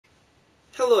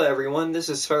Hello everyone, this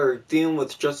is FireOfDoom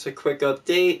with just a quick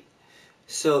update.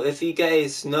 So if you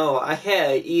guys know, I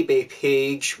had an eBay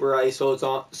page where I sold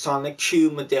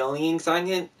Sonichu Medallions on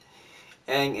it.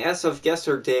 And as of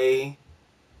yesterday,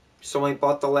 someone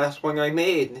bought the last one I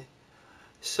made.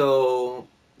 So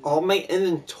all my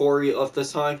inventory of the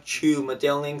Sonichu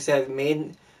Medallions I've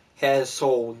made has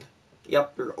sold.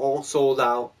 Yep, they're all sold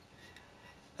out.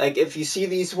 Like if you see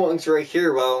these ones right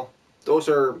here, well, those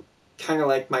are kind of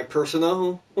like my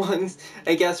personal ones,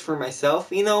 I guess, for myself,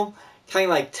 kind of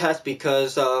like test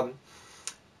because the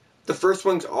first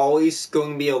one's always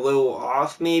going to be a little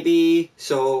off maybe,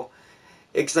 so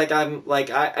it's like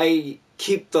I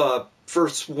keep the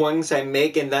first ones I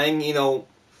make and then,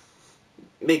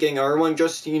 making another one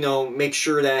just, make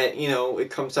sure that,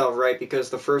 it comes out right because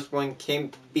the first one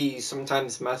can be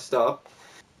sometimes messed up.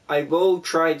 I will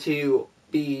try to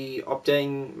be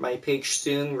updating my page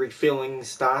soon, refilling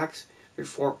stocks,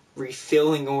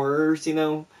 refilling orders,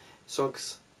 so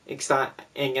it's not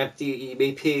an empty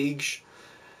eBay page.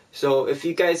 So if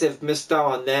you guys have missed out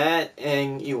on that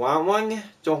and you want one,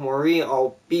 don't worry,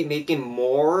 I'll be making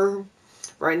more.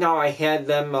 Right now I had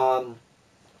them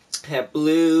have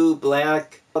blue,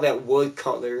 black, all that wood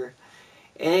color,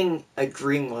 and a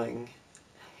green one.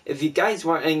 If you guys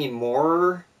want any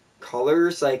more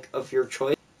colors like of your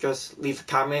choice, just leave a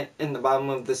comment in the bottom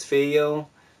of this video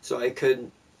so I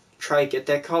could try to get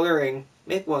that color and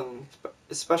make one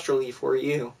especially for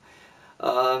you.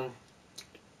 I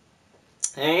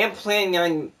am planning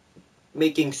on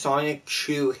making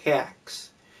Sonichu hacks.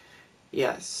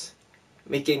 Yes,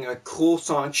 making a cool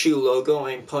Sonichu logo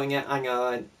and putting it on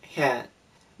a hat.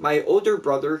 My older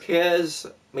brother has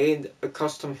made a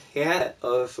custom hat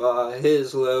of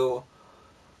his little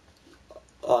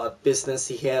business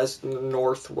he has,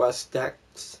 Northwest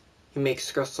Decks. He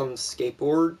makes custom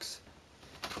skateboards.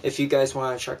 If you guys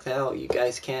want to check that out, you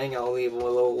guys can. I'll leave a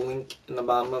little link in the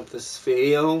bottom of this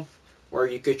video where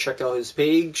you could check out his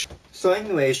page. So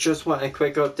anyways, just want a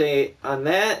quick update on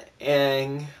that,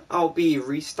 and I'll be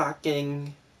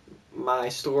restocking my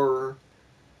store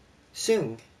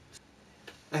soon.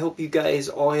 I hope you guys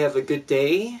all have a good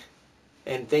day,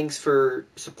 and thanks for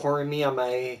supporting me on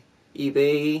my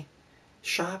eBay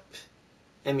shop.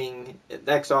 I mean,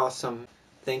 that's awesome.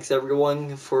 Thanks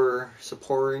everyone for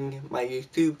supporting my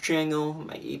YouTube channel,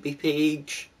 my eBay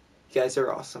page. You guys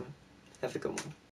are awesome. Have a good one.